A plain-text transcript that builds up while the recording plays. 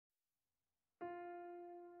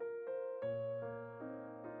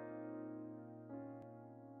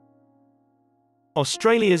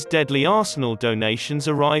Australia's deadly arsenal donations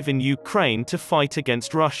arrive in Ukraine to fight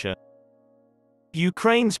against Russia.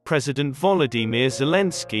 Ukraine's President Volodymyr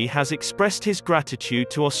Zelenskiy has expressed his gratitude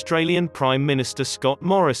to Australian Prime Minister Scott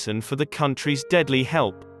Morrison for the country's deadly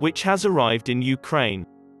help, which has arrived in Ukraine.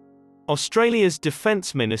 Australia's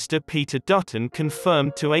Defence Minister Peter Dutton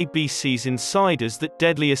confirmed to ABC's insiders that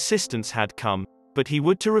deadly assistance had come, but he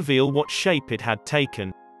would to reveal what shape it had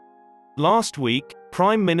taken. Last week,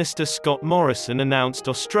 Prime Minister Scott Morrison announced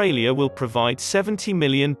Australia will provide $70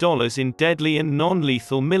 million in deadly and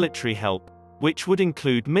non-lethal military help, which would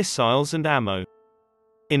include missiles and ammo.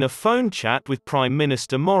 In a phone chat with Prime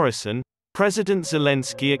Minister Morrison, President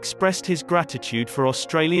Zelensky expressed his gratitude for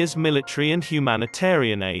Australia's military and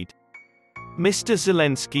humanitarian aid. Mr.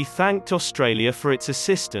 Zelensky thanked Australia for its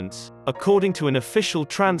assistance, according to an official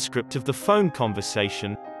transcript of the phone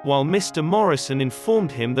conversation, while Mr. Morrison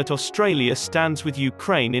informed him that Australia stands with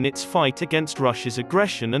Ukraine in its fight against Russia's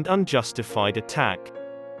aggression and unjustified attack.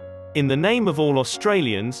 In the name of all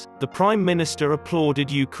Australians, the Prime Minister applauded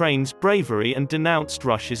Ukraine's bravery and denounced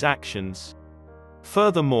Russia's actions.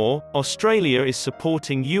 Furthermore, Australia is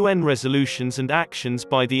supporting UN resolutions and actions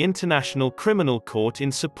by the International Criminal Court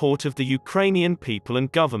in support of the Ukrainian people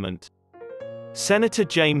and government. Senator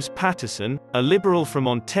James Paterson, a Liberal from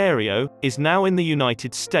Ontario, is now in the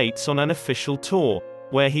United States on an official tour,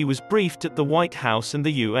 where he was briefed at the White House and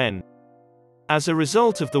the UN. As a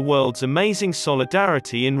result of the world's amazing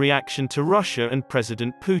solidarity in reaction to Russia and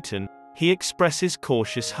President Putin, he expresses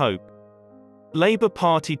cautious hope. Labour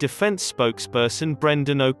Party defence spokesperson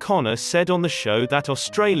Brendan O'Connor said on the show that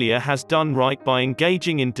Australia has done right by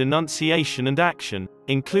engaging in denunciation and action,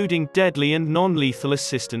 including deadly and non-lethal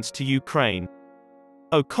assistance to Ukraine.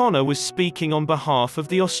 O'Connor was speaking on behalf of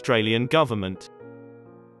the Australian government.